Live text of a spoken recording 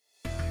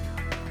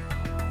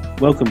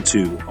Welcome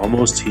to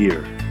Almost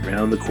Here,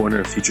 Round the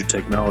Corner Future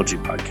Technology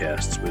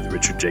podcasts with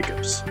Richard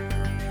Jacobs.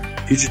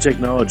 Future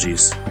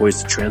technologies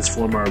poised to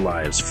transform our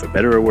lives for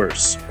better or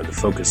worse are the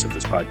focus of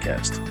this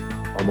podcast.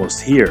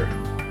 Almost here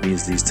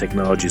means these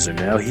technologies are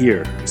now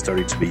here and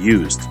starting to be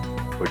used,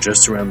 or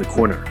just around the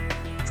corner,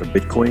 from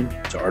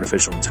Bitcoin to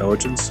artificial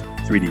intelligence,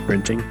 3D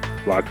printing,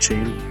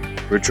 blockchain,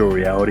 virtual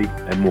reality,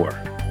 and more.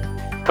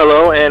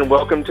 Hello and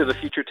welcome to the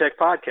Future Tech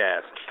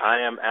Podcast.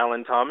 I am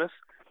Alan Thomas,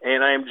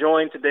 and I am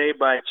joined today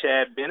by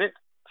Chad Bennett,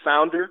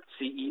 founder,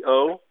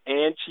 CEO,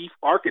 and chief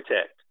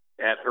architect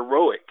at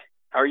Heroic.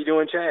 How are you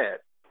doing, Chad?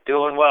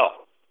 Doing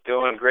well.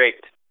 Doing great.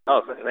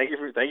 Oh, thank you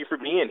for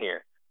being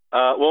here.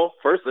 Well,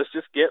 first, let's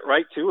just get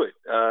right to it.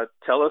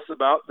 Tell us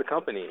about the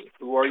company.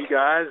 Who are you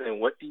guys,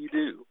 and what do you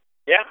do?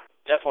 Yeah,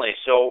 definitely.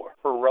 So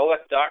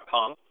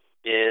Heroic.com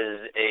is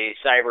a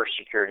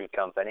cybersecurity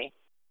company,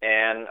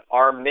 and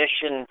our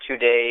mission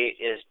today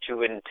is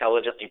to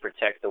intelligently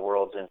protect the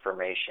world's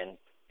information.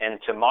 And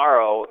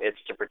tomorrow, it's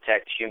to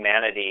protect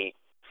humanity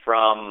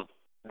from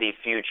the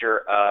future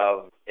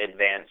of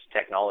advanced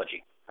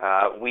technology.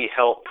 We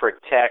help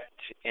protect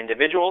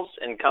individuals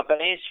and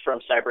companies from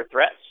cyber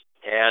threats.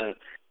 And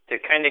to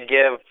kind of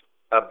give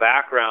a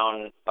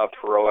background of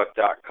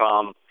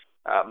Heroic.com,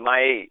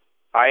 I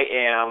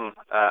am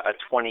a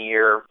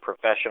 20-year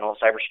professional,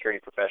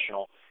 cybersecurity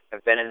professional.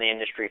 I've been in the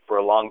industry for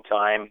a long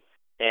time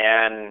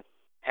and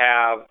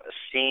have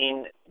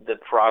seen the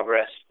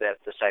progress that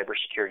the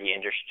cybersecurity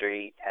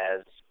industry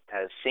has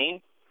seen.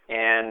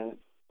 And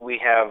we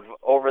have,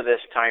 over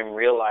this time,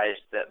 realized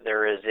that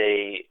there is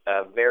a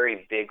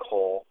very big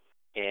hole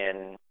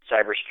in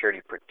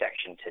cybersecurity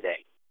protection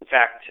today. In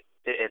fact,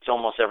 it's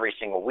almost every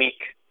single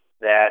week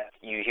that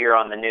you hear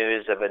on the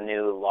news of a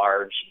new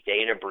large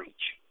data breach.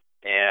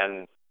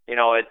 And, you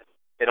know,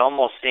 it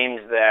almost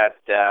seems that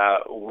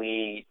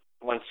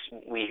once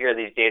we hear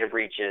these data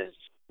breaches,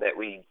 that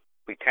we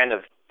kind of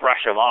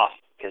brush them off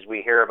because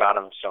we hear about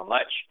them so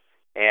much.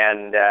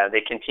 And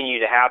they continue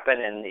to happen,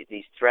 and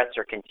these threats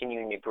are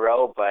continuing to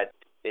grow, but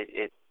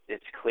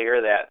it's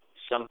clear that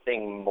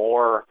something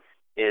more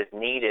is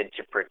needed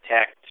to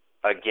protect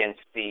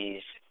against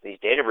these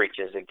data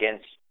breaches,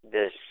 against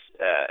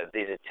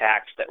these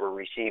attacks that we're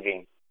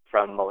receiving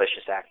from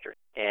malicious actors.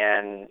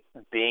 And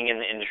being in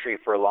the industry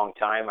for a long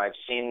time, I've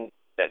seen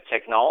that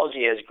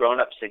technology has grown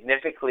up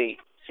significantly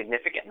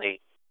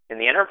in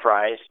the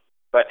enterprise,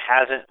 but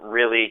hasn't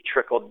really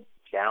trickled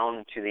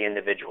down to the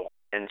individual.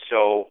 And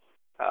so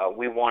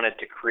we wanted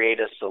to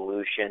create a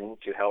solution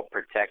to help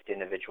protect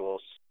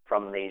individuals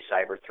from these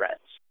cyber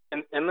threats.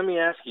 And let me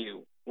ask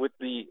you, with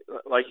the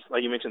like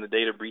you mentioned, the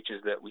data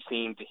breaches that we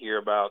seem to hear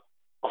about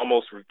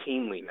almost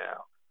routinely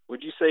now,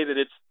 would you say that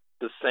it's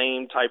the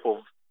same type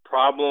of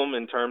problem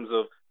in terms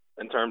of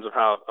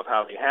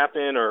how they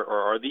happen, or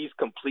are these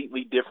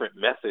completely different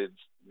methods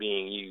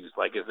being used?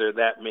 Like, is there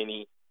that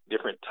many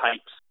different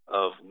types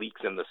of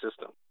leaks in the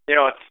system? You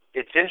know,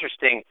 it's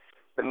interesting.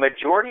 The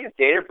majority of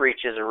data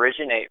breaches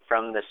originate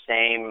from the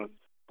same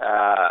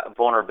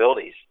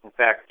vulnerabilities. In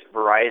fact,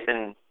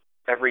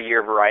 every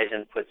year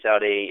Verizon puts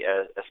out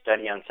a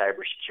study on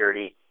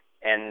cybersecurity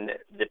and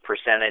the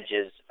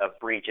percentages of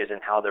breaches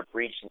and how they're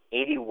breached. And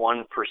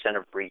 81%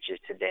 of breaches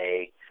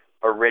today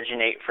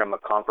originate from a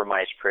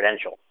compromised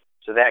credential.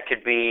 So that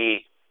could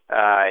be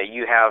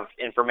you have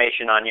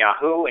information on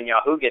Yahoo, and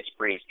Yahoo gets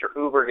breached, or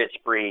Uber gets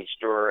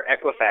breached, or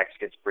Equifax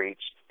gets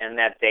breached, and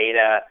that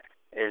data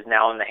is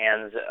now in the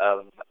hands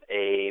of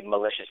a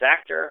malicious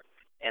actor,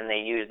 and they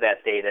use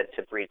that data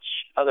to breach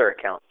other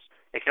accounts.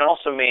 It can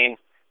also mean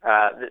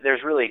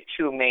there's really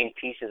two main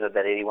pieces of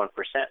that 81%.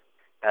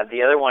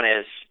 The other one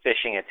is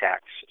phishing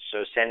attacks,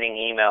 so sending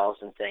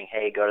emails and saying,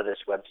 hey, go to this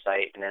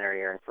website and enter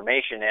your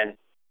information in,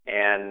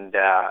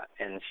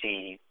 and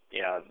see,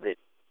 you know, that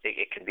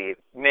it could be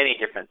many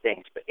different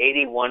things, but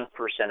 81%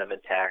 of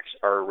attacks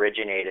are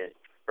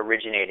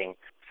originating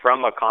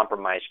from a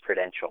compromised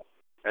credential.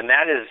 And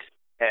that is,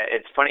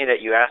 it's funny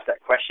that you asked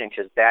that question,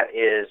 because that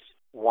is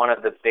one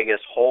of the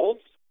biggest holes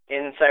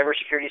in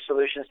cybersecurity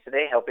solutions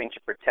today, helping to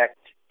protect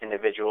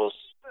individuals'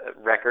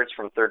 records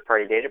from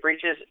third-party data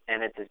breaches,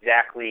 and it's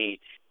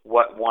exactly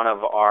what one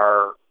of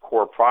our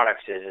core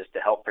products is to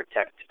help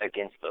protect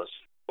against those.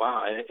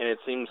 Wow, and it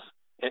seems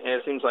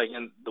like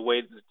in the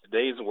way that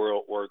today's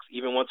world works,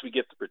 even once we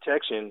get the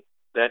protection,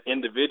 that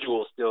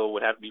individual still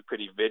would have to be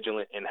pretty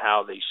vigilant in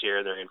how they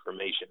share their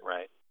information,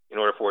 right, in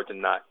order for it to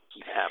not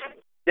keep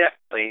happening.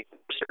 Definitely.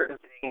 Certain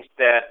things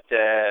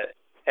that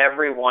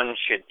everyone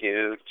should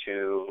do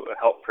to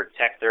help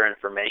protect their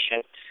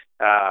information.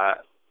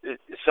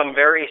 Some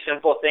very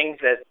simple things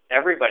that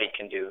everybody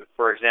can do.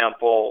 For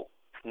example,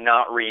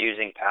 not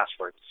reusing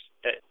passwords.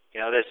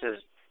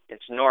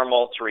 It's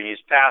normal to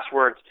reuse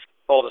passwords.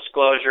 Full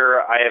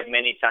disclosure, I have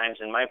many times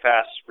in my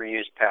past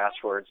reused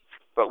passwords,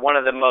 but one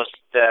of the most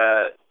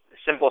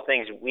simple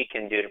things we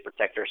can do to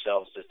protect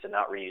ourselves is to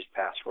not reuse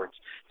passwords,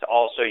 to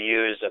also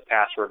use a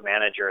password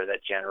manager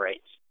that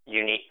generates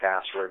unique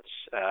passwords.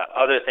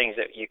 Other things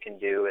that you can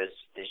do is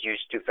use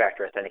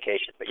two-factor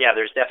authentication. But yeah,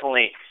 there's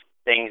definitely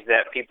things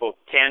that people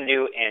can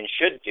do and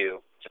should do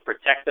to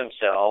protect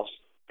themselves,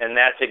 and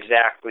that's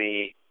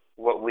exactly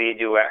what we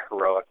do at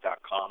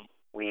Heroic.com.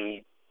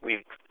 We've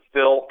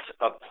built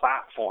a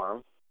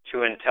platform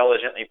to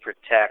intelligently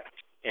protect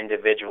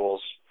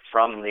individuals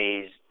from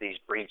these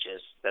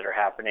breaches that are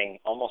happening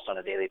almost on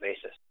a daily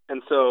basis.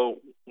 And so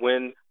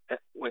when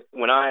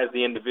I, as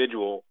the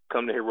individual,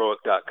 come to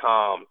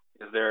Heroic.com,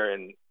 is there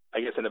an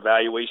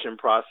evaluation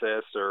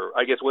process, or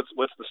I guess what's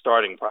the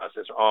starting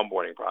process or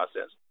onboarding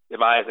process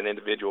if I, as an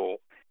individual,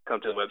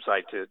 come to the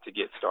website to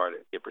get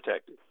started, get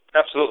protected?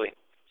 Absolutely.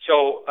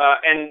 So,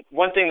 and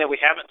one thing that we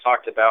haven't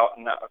talked about,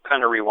 and I'll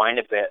kind of rewind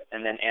a bit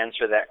and then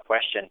answer that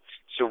question.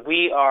 So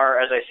we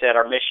are, as I said,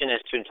 our mission is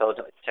to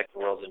intelligently protect the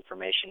world's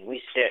information.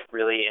 We sit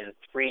really in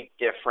three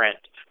different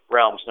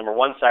realms. Number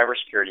one,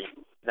 cybersecurity.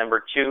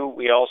 Number two,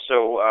 we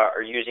also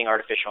are using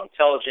artificial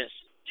intelligence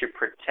to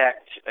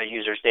protect a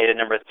user's data.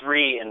 Number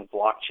three, in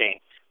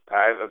blockchain.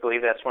 I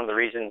believe that's one of the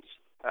reasons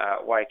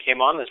why I came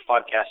on this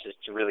podcast, is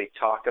to really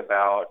talk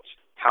about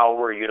how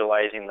we're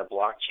utilizing the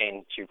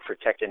blockchain to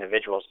protect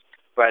individuals.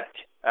 But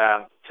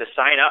to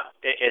sign up,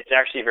 it's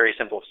actually very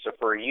simple. So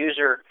for a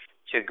user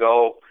to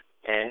go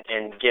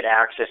and get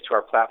access to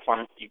our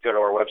platform, you go to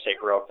our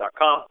website,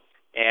 Heroic.com,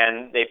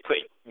 and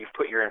you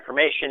put your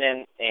information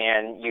in,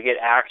 and you get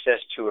access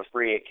to a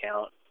free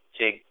account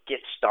to get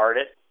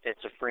started.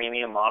 It's a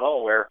freemium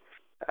model where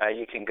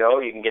you can go,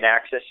 you can get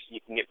access,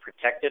 you can get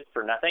protected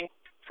for nothing,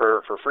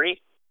 for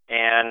free,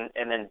 and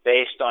then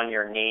based on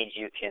your needs,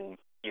 you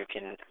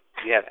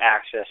have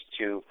access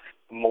to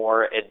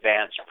more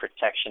advanced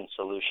protection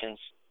solutions.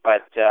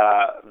 But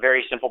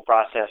very simple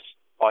process.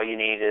 All you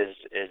need is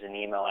an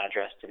email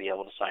address to be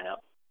able to sign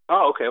up.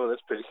 Oh, okay. Well,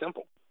 that's pretty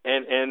simple.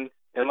 And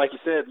like you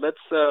said, let's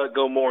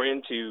go more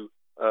into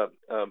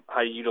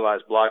how you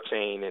utilize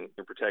blockchain and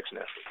your protection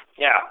efforts.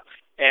 Yeah,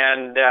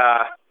 and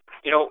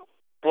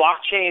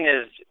blockchain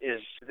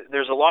is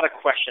there's a lot of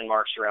question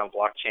marks around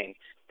blockchain.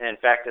 And in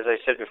fact, as I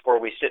said before,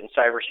 we sit in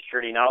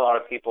cybersecurity. Not a lot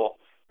of people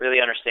really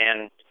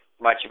understand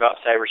much about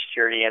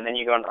cybersecurity, and then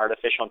you go into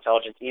artificial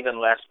intelligence, even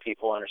less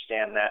people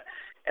understand that.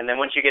 And then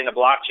once you get into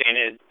blockchain,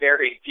 it's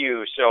very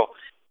few. So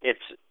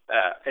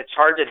it's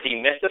hard to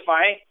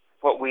demystify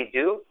what we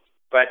do,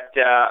 but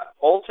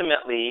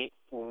ultimately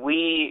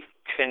we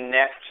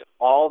connect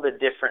all the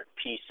different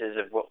pieces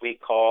of what we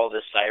call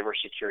the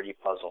cybersecurity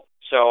puzzle.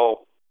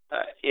 So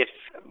if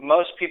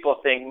most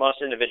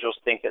individuals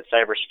think that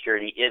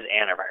cybersecurity is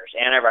antivirus.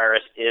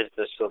 Antivirus is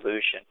the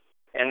solution.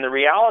 And the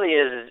reality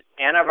is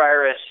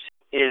antivirus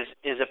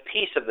is a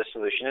piece of the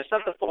solution. It's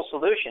not the full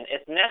solution.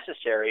 It's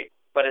necessary,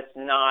 but it's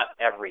not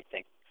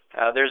everything.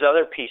 There's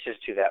other pieces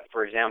to that.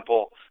 For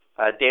example,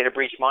 data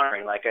breach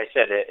monitoring. Like I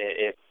said,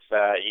 if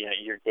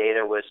your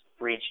data was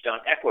breached on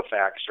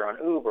Equifax or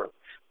on Uber,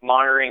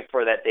 monitoring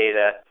for that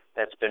data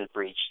that's been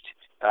breached.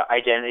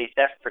 Identity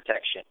theft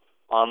protection,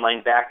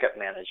 online backup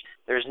management.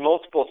 There's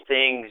multiple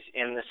things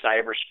in the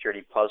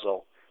cybersecurity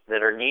puzzle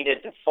that are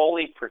needed to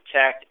fully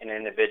protect an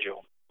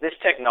individual. This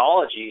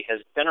technology has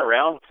been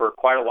around for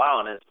quite a while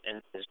and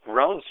has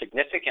grown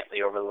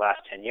significantly over the last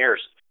 10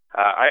 years.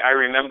 I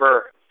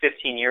remember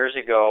 15 years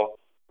ago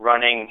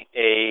running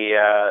a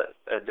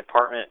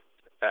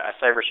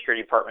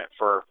cybersecurity department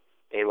for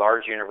a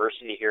large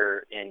university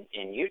here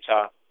in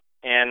Utah.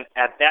 And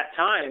at that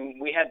time,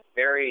 we had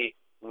very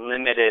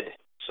limited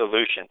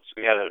solutions.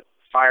 We had a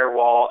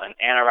firewall, an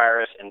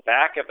antivirus, and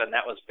backup, and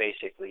that was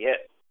basically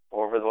it.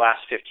 Over the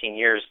last 15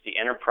 years, the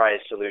enterprise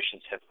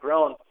solutions have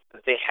grown,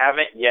 but they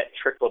haven't yet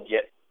trickled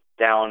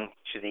down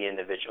to the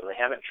individual. They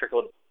haven't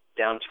trickled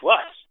down to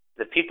us,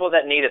 the people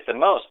that need it the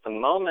most. The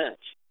moment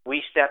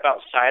we step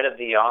outside of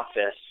the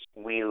office,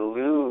 we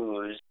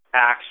lose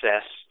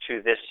access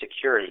to this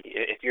security.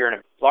 If you're in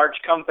a large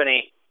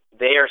company,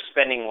 they are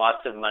spending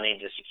lots of money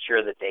to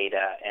secure the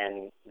data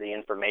and the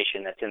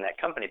information that's in that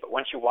company. But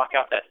once you walk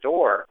out that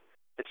door,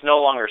 it's no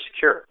longer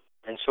secure.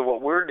 And so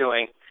what we're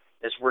doing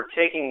is we're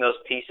taking those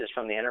pieces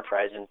from the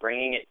enterprise and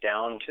bringing it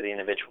down to the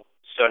individual.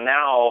 So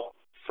now,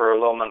 for a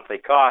low monthly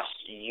cost,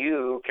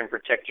 you can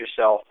protect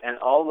yourself and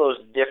all those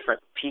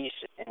different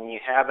pieces, and you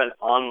have an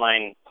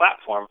online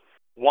platform,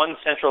 one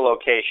central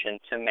location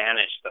to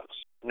manage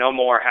those. No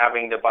more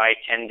having to buy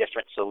 10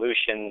 different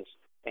solutions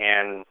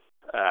and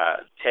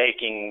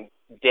taking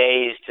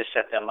days to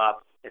set them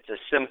up. It's a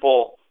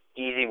simple,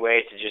 easy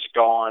way to just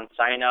go on,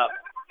 sign up,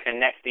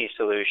 connect these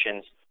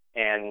solutions,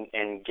 and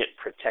get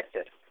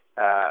protected.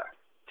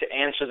 To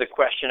answer the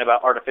question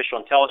about artificial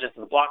intelligence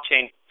and the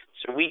blockchain,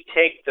 so we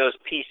take those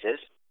pieces.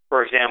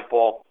 For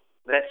example,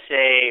 let's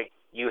say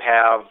you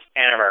have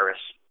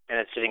antivirus and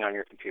it's sitting on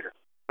your computer.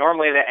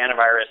 Normally the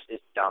antivirus is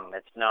dumb.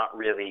 It's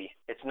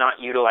not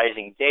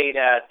utilizing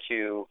data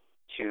to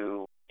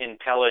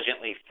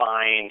intelligently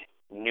find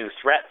new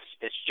threats.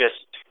 It's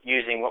just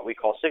using what we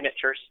call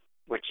signatures,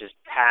 which is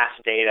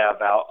past data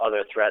about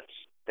other threats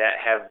that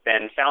have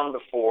been found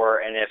before,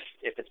 and if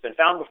it's been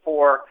found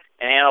before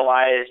and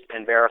analyzed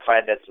and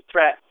verified that's a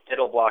threat,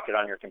 it'll block it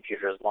on your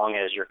computer as long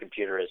as your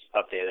computer is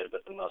updated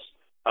with the most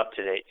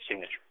up-to-date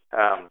signature.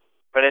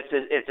 But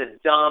it's a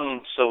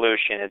dumb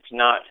solution. It's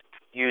not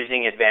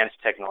using advanced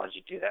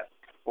technology to do that.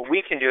 What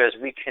we can do is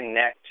we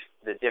connect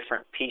the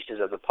different pieces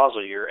of the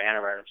puzzle, your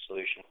antivirus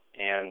solution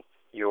and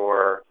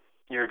your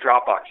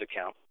Dropbox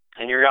account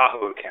and your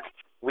Yahoo account.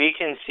 We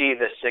can see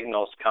the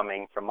signals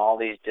coming from all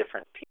these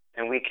different pieces,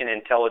 and we can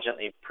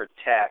intelligently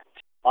protect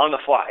on the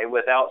fly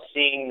without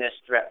seeing this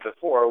threat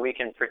before. We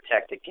can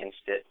protect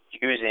against it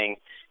using,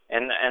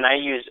 and I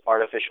use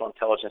artificial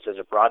intelligence as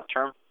a broad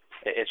term.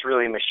 It's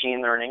really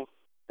machine learning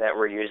that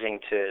we're using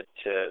to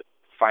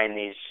find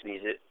these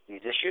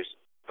issues.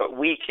 But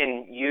we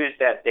can use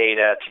that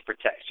data to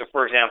protect. So,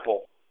 for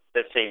example,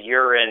 let's say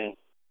you're in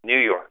New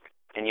York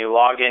and you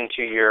log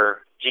into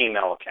your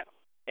Gmail account,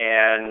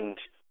 and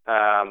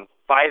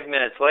 5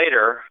 minutes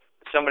later,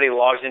 somebody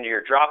logs into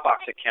your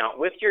Dropbox account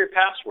with your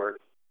password,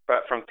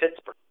 but from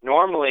Pittsburgh.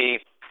 Normally,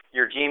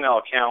 your Gmail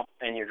account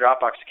and your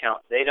Dropbox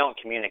account, they don't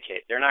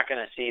communicate. They're not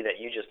going to see that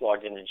you just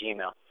logged into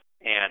Gmail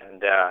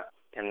and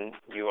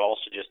you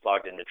also just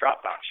logged into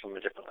Dropbox from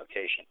a different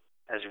location.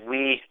 As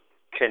we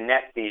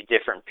connect these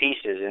different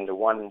pieces into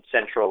one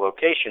central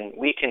location,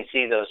 we can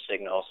see those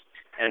signals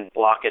and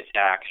block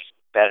attacks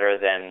better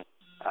than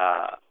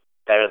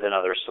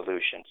other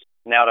solutions.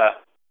 Now,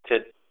 to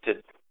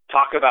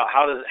talk about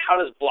how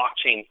does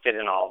blockchain fit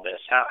in all of this?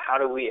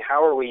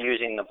 How are we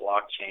using the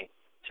blockchain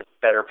to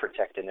better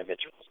protect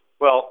individuals?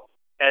 Well,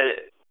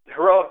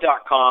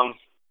 Heroic.com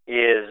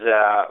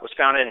was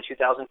founded in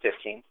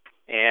 2015,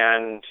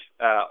 and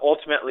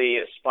ultimately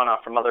it spun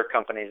off from other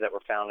companies that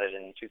were founded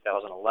in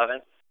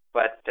 2011.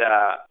 But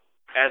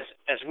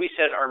as we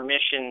said, our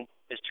mission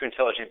is to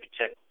intelligently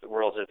protect the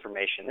world's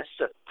information. This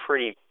is a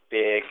pretty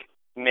big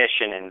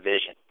mission and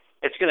vision.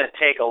 It's going to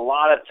take a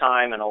lot of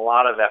time and a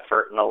lot of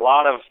effort and a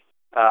lot of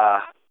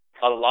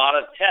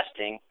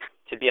testing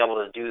to be able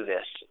to do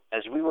this.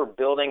 As we were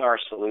building our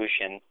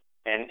solution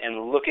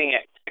and looking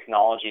at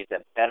technologies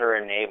that better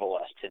enable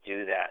us to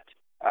do that,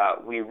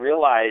 we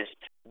realized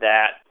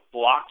that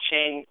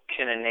blockchain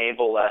can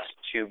enable us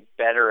to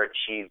better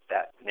achieve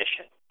that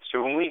mission.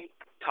 So when we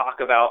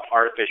talk about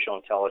artificial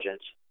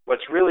intelligence,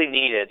 what's really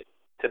needed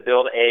to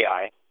build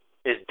AI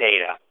is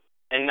data,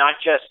 and not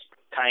just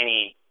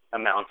tiny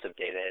amounts of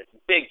data. It's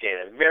big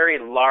data, very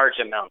large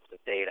amounts of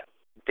data.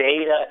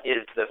 Data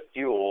is the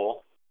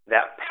fuel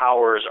that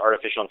powers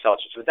artificial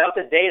intelligence. Without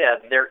the data,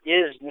 there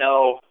is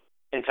no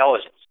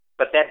intelligence.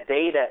 But that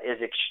data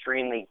is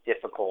extremely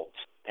difficult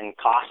and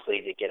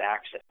costly to get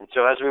access. And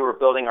so as we were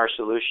building our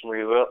solution,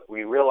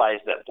 we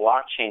realized that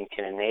blockchain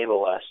can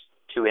enable us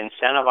to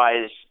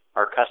incentivize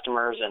our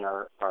customers and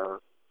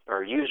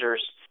our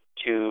users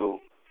to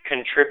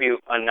contribute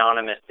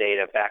anonymous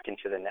data back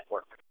into the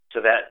network,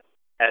 so that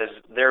as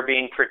they're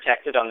being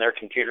protected on their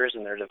computers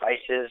and their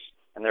devices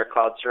and their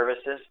cloud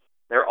services,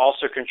 they're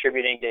also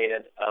contributing data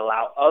to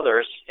allow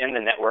others in the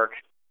network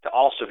to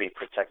also be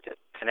protected.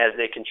 And as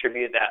they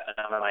contribute that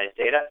anonymized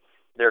data,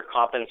 they're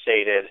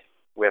compensated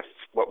with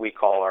what we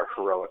call our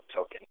Heroic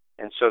token.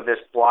 And so this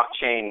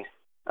blockchain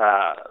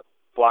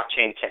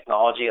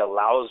technology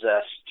allows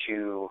us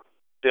to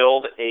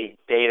build a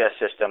data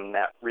system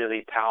that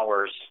really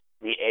powers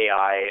the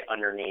AI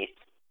underneath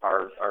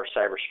our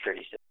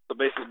cybersecurity system. So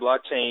basically,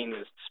 blockchain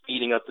is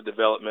speeding up the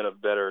development of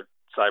better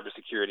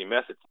cybersecurity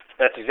methods.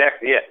 That's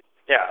exactly it.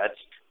 Yeah,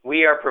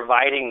 we are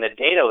providing the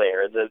data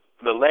layer,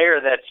 the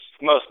layer that's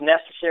most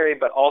necessary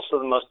but also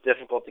the most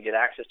difficult to get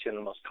access to and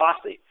the most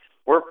costly.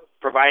 We're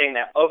providing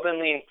that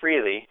openly and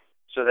freely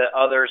so that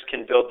others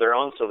can build their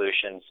own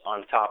solutions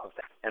on top of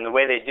that. And the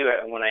way they do it,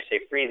 and when I say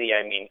freely,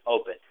 I mean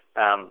open.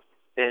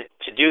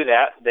 To do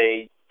that,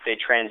 they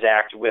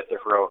transact with the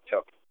Heroic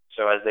token.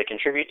 So as they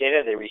contribute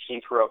data, they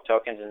receive Heroic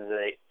tokens, and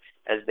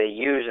as they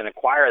use and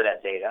acquire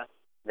that data,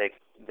 they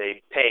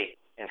pay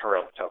in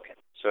Heroic tokens.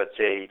 So it's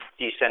a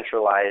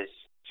decentralized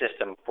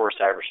system for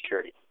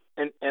cybersecurity.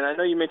 And I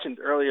know you mentioned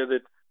earlier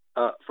that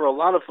for a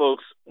lot of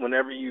folks,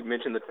 whenever you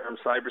mention the term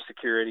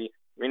cybersecurity,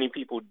 many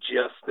people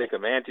just think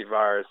of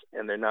antivirus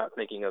and they're not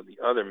thinking of the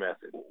other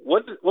method.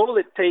 What will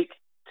it take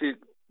to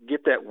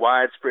get that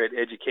widespread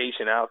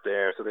education out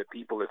there so that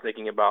people are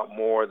thinking about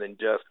more than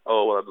just,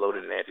 I've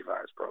loaded an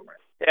antivirus program?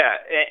 Yeah,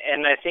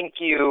 and I think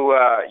you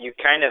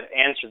kind of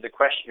answered the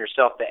question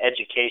yourself, the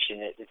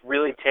education. It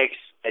really takes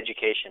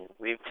education.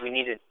 We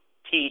need to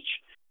teach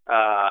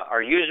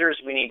our users,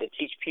 we need to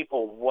teach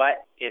people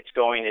what it's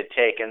going to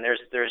take, and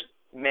there's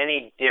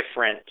many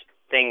different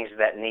things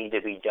that need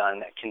to be done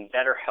that can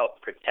better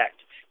help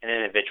protect an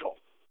individual.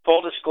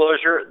 Full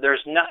disclosure,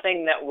 there's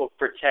nothing that will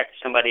protect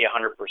somebody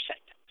 100%,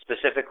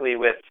 specifically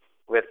with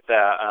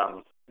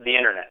the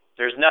internet.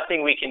 There's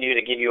nothing we can do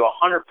to give you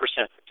 100%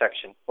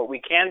 protection. What we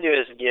can do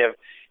is give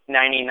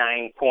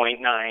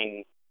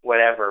 99.9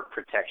 whatever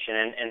protection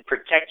and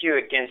protect you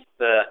against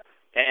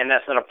and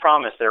that's not a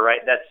promise there,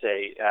 right? That's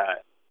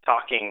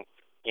talking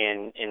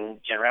in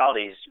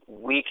generalities.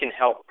 We can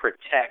help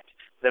protect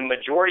the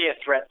majority of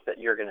threats that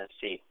you're going to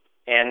see.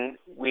 And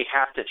we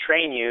have to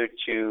train you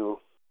to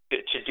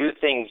do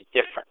things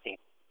differently.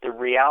 The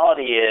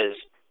reality is,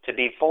 to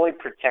be fully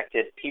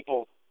protected,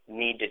 people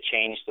need to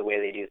change the way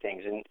they do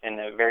things. And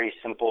a very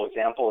simple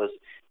example is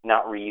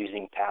not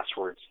reusing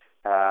passwords,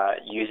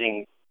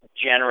 using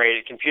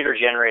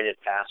computer-generated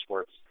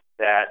passwords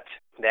that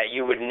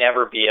you would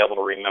never be able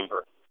to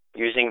remember,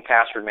 using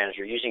password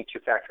manager, using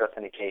two-factor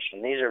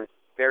authentication. These are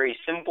very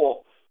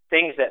simple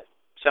things that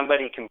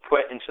somebody can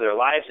put into their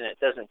lives, and it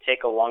doesn't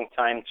take a long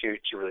time to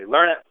really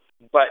learn it,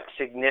 but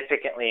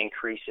significantly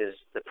increases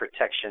the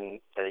protection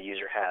that a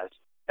user has.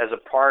 As a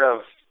part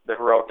of the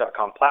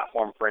Heroic.com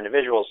platform for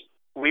individuals,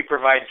 we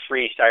provide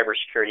free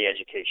cybersecurity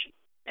education,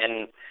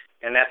 and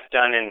that's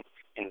done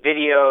in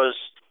videos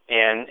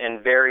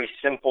and very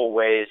simple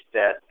ways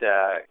that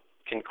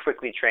can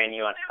quickly train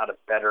you on how to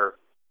better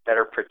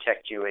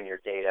protect you and your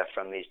data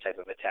from these type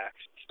of attacks.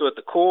 So at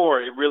the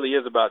core, it really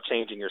is about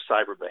changing your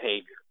cyber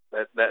behavior.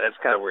 That's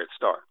kind of where it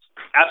starts.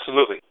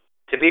 Absolutely.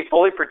 To be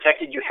fully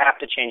protected, you have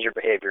to change your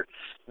behavior.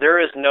 There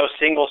is no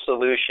single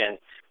solution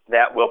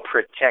that will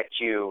protect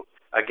you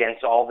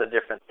against all the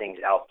different things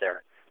out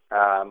there.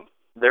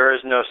 There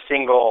is no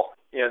single,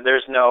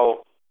 there's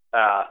no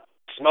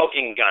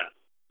smoking gun.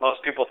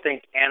 Most people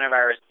think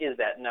antivirus is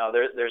that. No,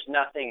 there's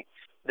nothing.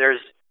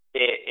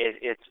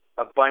 It's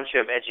a bunch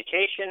of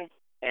education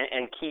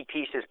and key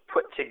pieces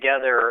put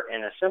together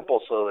in a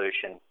simple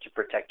solution to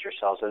protect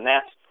yourselves, and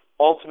that's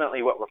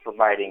ultimately what we're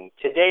providing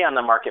today on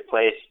the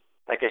marketplace.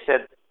 Like I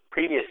said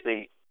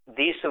previously,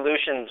 these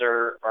solutions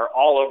are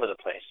all over the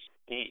place.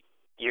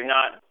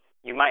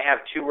 You might have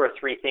 2 or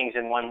 3 things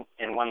in one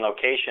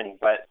location,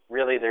 but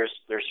really there's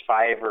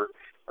 5 or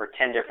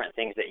 10 different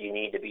things that you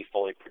need to be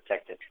fully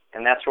protected.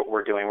 And that's what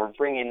we're doing. We're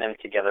bringing them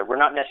together. We're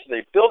not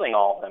necessarily building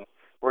all of them.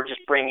 We're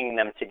just bringing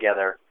them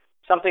together.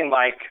 Something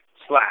like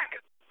Slack,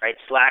 right?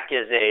 Slack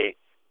is a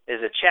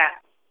chat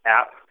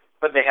app,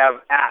 but they have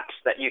apps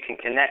that you can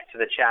connect to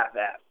the chat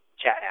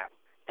app,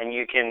 and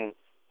you can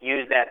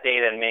use that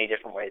data in many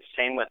different ways.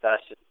 Same with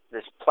us,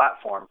 this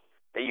platform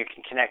that you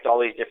can connect all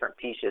these different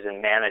pieces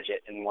and manage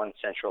it in one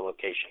central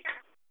location.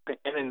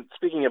 And then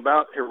speaking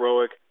about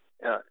Heroic,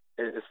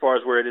 as far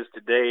as where it is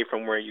today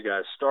from where you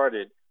guys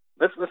started,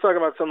 let's talk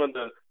about some of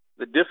the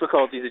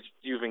difficulties that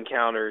you've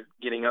encountered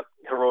getting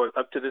Heroic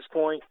up to this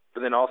point,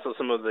 but then also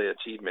some of the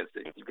achievements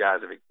that you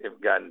guys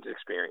have gotten to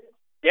experience.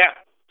 Yeah.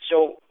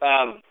 So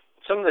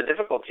some of the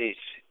difficulties,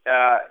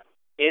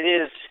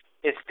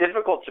 it's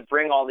difficult to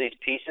bring all these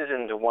pieces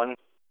into one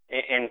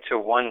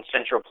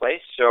central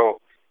place. So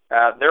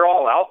they're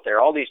all out there.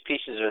 All these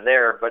pieces are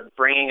there, but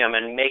bringing them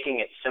and making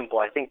it simple.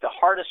 I think the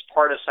hardest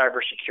part of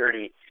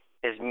cybersecurity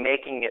is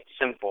making it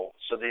simple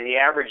so that the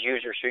average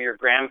user, so your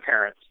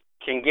grandparents,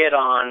 can get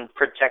on,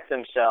 protect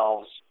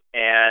themselves,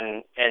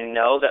 and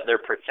know that they're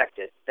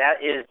protected.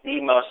 That is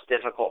the most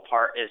difficult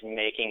part, is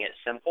making it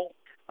simple.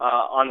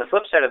 On the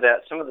flip side of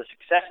that, some of the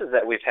successes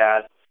that we've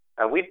had,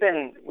 we've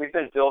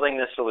been building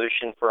this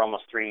solution for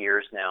almost 3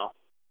 years now,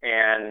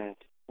 and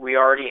we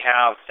already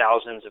have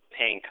thousands of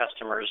paying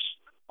customers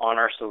on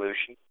our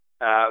solution.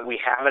 We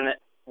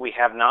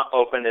have not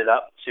opened it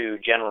up to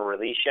general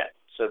release yet.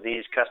 So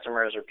these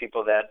customers are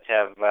people that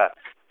have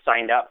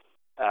signed up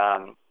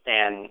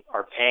and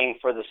are paying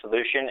for the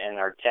solution and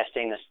are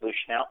testing the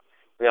solution out.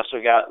 We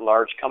also got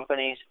large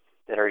companies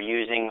that are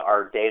using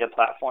our data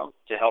platform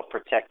to help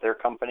protect their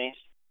companies.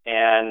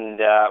 And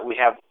we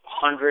have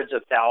hundreds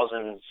of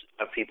thousands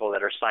of people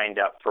that are signed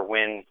up for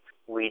when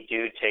we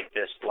do take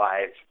this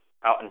live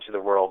out into the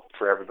world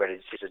for everybody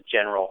to see, as a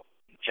general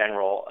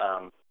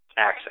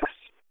access.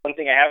 One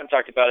thing I haven't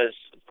talked about is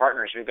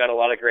partners. We've got a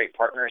lot of great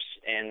partners,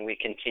 and we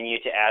continue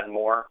to add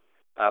more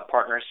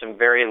partners, some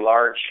very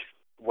large,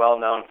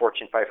 well-known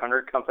Fortune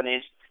 500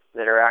 companies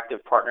that are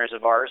active partners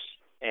of ours,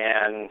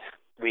 and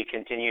we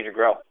continue to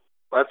grow.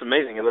 Well, that's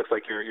amazing. It looks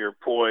like you're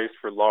poised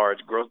for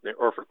large growth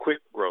or for quick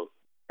growth.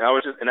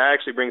 And that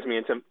actually brings me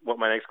into what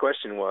my next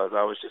question was.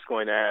 I was just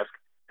going to ask,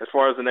 as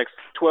far as the next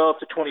 12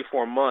 to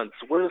 24 months,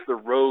 what does the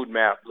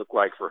roadmap look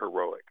like for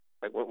Heroic?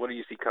 Like, what do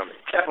you see coming?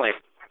 Definitely.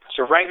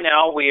 So right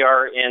now we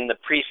are in the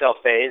pre-sale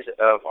phase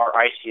of our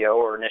ICO,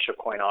 or initial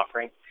coin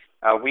offering.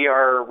 We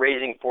are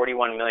raising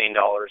 $41 million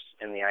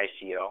in the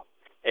ICO.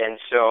 And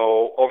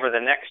so over the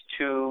next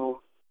 2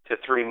 to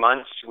 3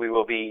 months, we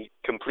will be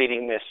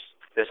completing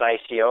this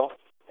ICO,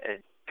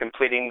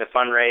 completing the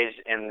fundraise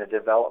and the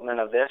development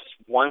of this.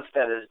 Once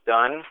that is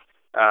done,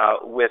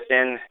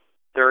 within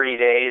 30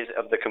 days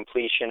of the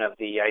completion of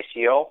the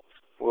ICO,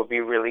 we'll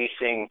be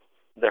releasing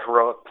the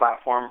Heroic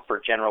platform for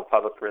general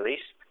public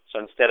release. So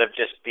instead of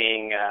just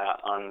being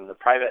on the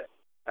private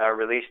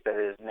release that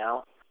it is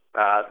now,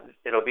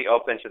 it'll be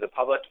open to the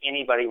public.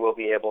 Anybody will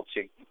be able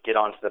to get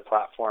onto the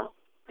platform.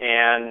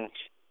 And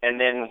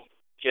then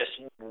just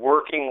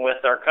working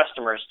with our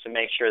customers to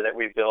make sure that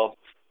we build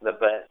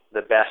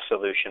the best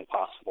solution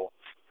possible.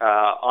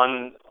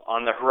 On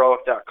the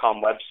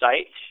Heroic.com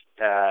website,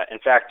 in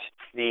fact,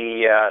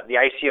 the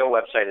ICO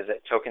website is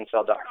at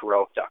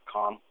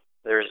tokencell.heroic.com.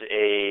 There's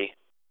a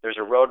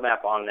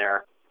roadmap on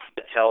there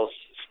that tells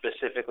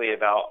specifically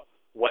about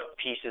what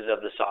pieces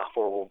of the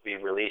software will be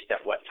released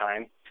at what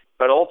time.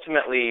 But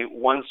ultimately,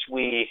 once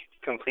we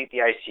complete the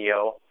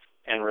ICO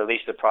and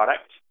release the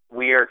product,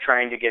 we are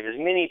trying to get as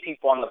many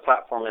people on the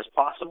platform as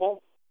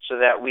possible so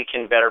that we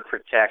can better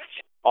protect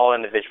all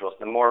individuals.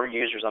 The more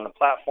users on the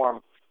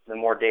platform, the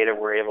more data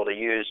we're able to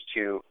use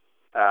to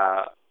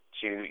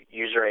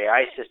use our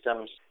AI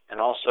systems, and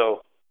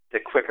also the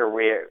quicker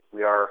we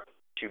are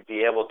to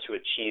be able to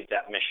achieve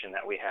that mission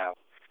that we have.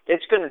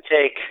 It's going to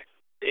take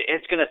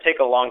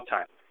a long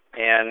time,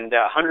 and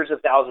hundreds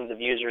of thousands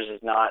of users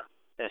is not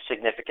a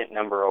significant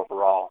number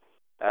overall.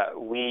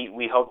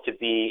 We hope to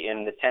be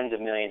in the tens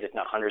of millions, if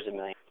not hundreds of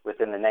millions,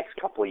 within the next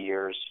couple of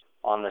years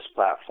on this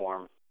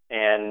platform,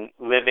 and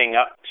living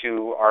up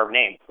to our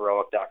name,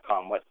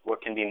 Heroic.com.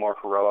 What can be more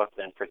heroic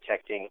than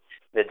protecting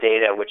the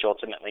data, which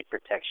ultimately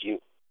protects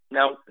you?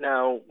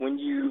 Now, when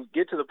you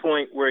get to the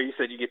point where you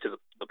said you get to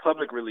the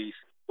public release,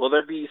 will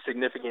there be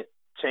significant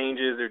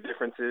changes or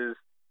differences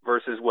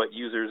versus what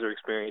users are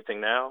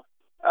experiencing now?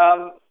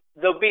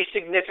 There'll be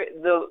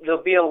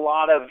a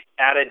lot of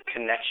added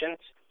connections.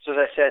 So as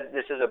I said,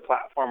 this is a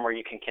platform where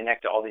you can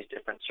connect to all these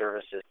different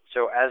services.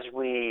 So as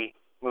we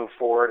move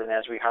forward and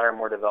as we hire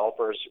more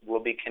developers,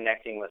 we'll be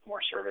connecting with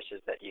more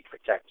services that you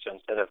protect. So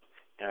instead of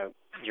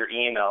your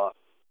email,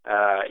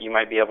 you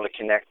might be able to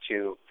connect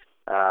to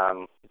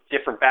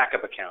different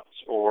backup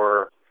accounts,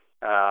 or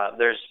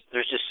there's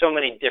just so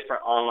many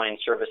different online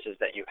services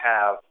that you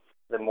have.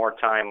 The more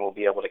time we'll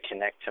be able to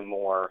connect to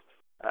more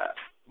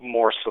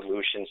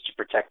solutions to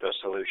protect those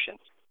solutions.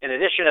 In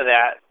addition to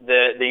that,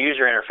 the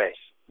user interface.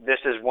 This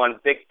is one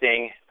big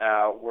thing.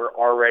 We're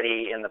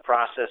already in the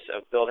process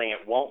of building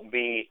it.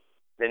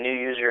 The new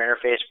user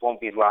interface won't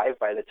be live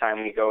by the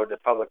time we go to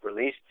public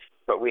release,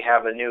 but we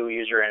have a new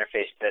user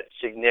interface that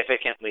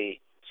significantly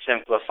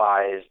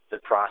simplifies the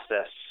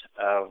process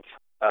of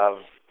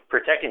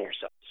protecting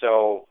yourself.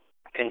 So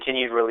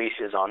continued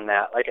releases on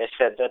that. Like I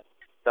said,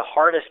 the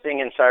hardest thing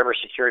in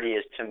cybersecurity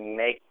is to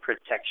make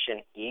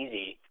protection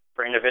easy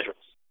for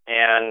individuals.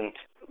 And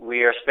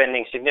we are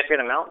spending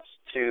significant amounts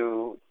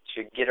to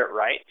get it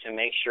right, to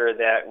make sure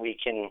that we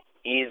can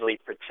easily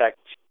protect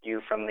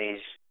you from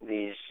these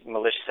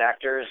malicious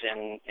actors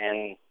and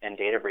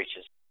data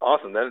breaches.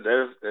 Awesome. That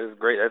is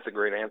great. That's a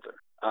great answer.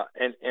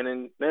 And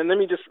then let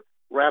me just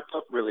wrap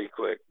up really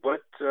quick.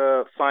 What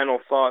final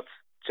thoughts,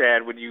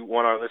 Chad, would you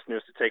want our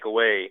listeners to take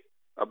away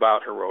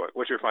about Heroic?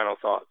 What's your final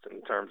thoughts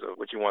in terms of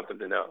what you want them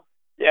to know?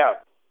 Yeah.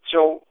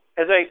 So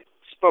as I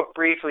spoke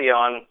briefly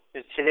on,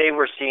 today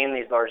we're seeing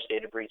these large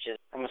data breaches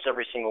almost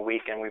every single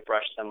week, and we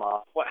brush them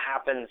off. What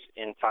happens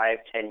in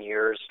 5-10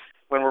 years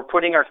when we're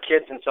putting our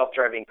kids in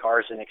self-driving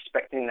cars and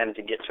expecting them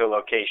to get to a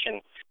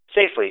location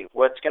safely?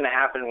 What's going to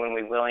happen when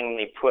we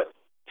willingly put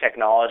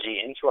technology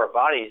into our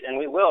bodies? And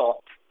we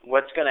will.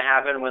 What's going to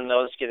happen when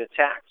those get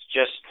attacked?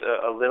 Just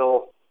a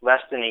little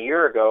less than a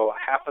year ago,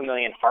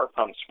 500,000 heart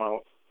pumps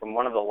from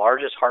one of the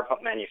largest heart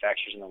pump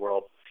manufacturers in the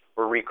world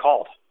were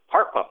recalled.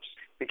 Heart pumps,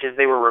 because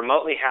they were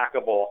remotely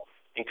hackable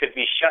and could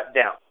be shut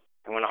down.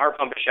 And when a heart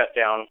pump is shut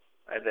down,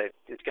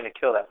 it's going to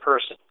kill that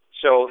person.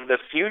 So the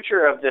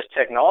future of this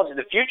technology,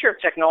 the future of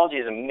technology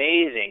is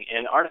amazing,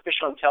 and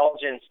artificial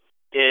intelligence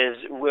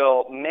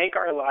will make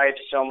our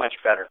lives so much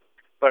better.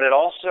 But it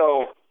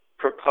also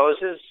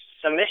proposes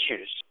some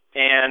issues,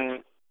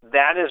 and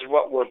that is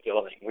what we're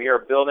building. We are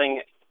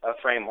building a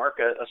framework,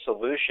 a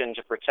solution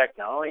to protect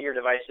not only your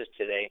devices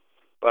today,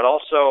 but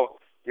also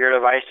your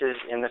devices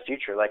in the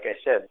future. Like I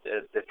said,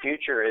 the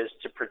future is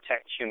to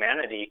protect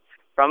humanity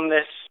from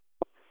this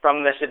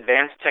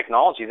advanced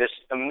technology, this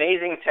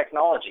amazing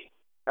technology.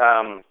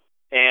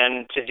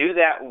 And to do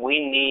that, we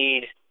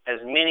need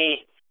as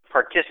many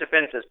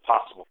participants as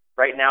possible.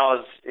 Right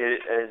now,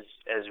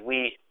 as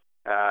we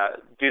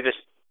do this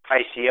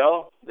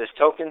ICO, this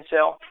token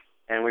sale,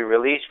 and we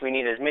release, we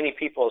need as many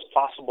people as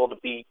possible to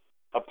be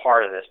a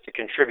part of this, to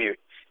contribute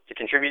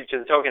to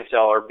the token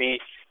sale, or be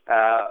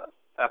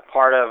a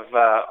part of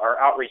our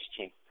outreach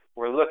team.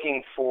 We're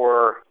looking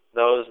for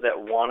those that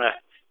want to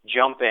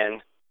jump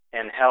in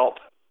and help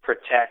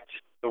protect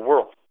the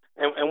world.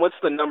 And what's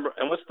the number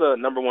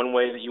one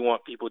way that you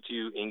want people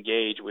to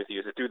engage with you?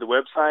 Is it through the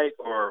website,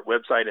 or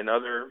website and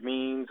other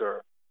means,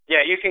 or?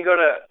 Yeah, you can go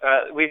to,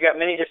 we've got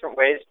many different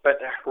ways, but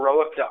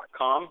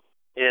Heroic.com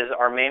is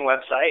our main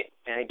website,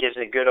 and it gives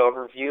a good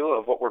overview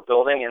of what we're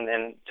building. And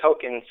then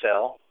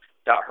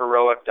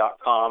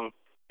tokencell.heroic.com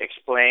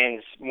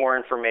explains more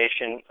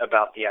information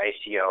about the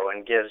ICO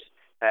and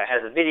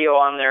has a video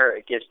on there.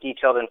 It gives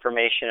detailed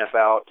information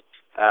about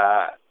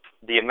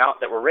the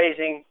amount that we're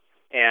raising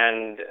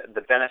and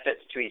the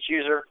benefits to each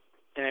user.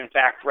 And in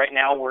fact, right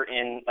now we're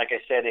in, like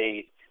I said,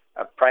 a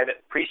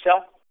private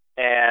pre-sale,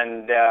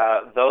 and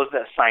those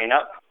that sign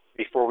up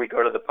before we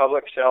go to the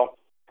public sale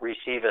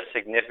receive a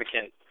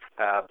significant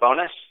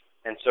bonus.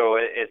 And so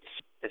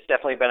it's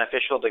definitely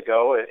beneficial to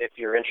go, if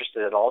you're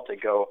interested at all, to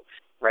go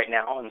right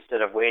now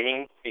instead of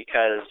waiting,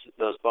 because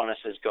those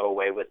bonuses go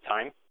away with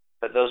time.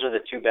 But those are the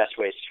two best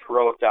ways,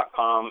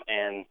 Heroic.com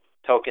and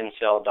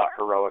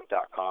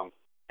tokencell.heroic.com.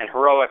 And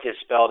Heroic is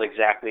spelled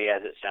exactly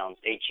as it sounds,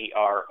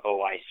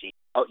 Heroic.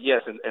 Oh,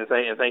 yes, and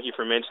thank you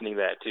for mentioning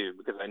that, too,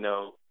 because I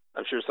know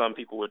I'm sure some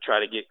people would try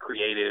to get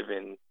creative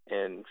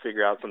and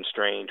figure out some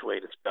strange way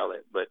to spell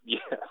it. But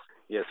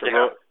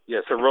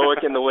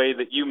heroic in the way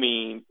that you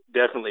mean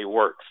definitely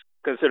works,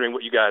 considering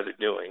what you guys are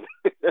doing.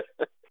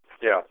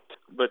 Yeah.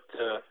 But,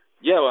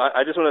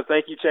 I just want to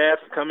thank you, Chad,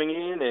 for coming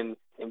in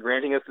and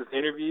granting us this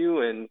interview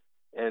and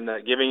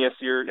giving us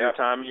your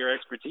time and your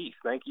expertise.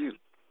 Thank you.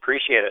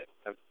 Appreciate it.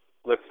 I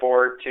look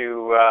forward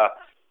to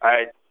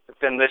I've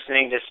been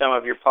listening to some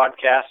of your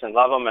podcasts and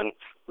love them, and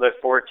look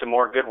forward to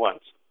more good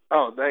ones.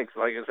 Oh, thanks.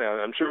 Like I said,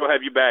 I'm sure we'll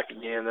have you back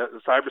again.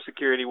 The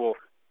cybersecurity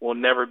will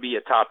never be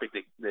a topic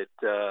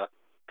that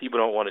people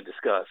don't want to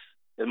discuss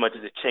as much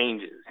as it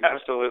changes.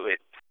 Absolutely.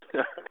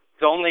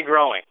 It's only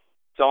growing.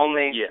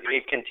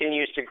 It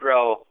continues to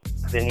grow,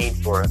 the need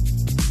for it.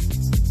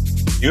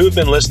 You have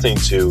been listening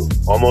to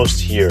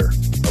Almost Here,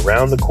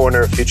 Around the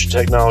Corner of Future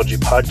Technology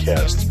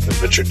podcast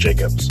with Richard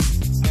Jacobs.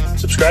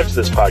 Subscribe to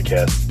this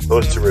podcast,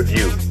 post a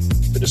review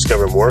to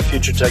discover more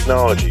future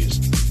technologies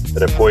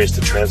that are poised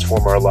to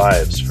transform our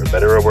lives for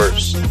better or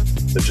worse,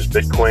 such as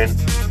Bitcoin,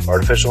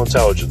 artificial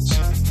intelligence,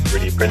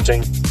 3D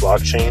printing,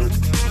 blockchain,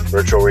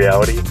 virtual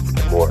reality,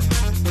 and more.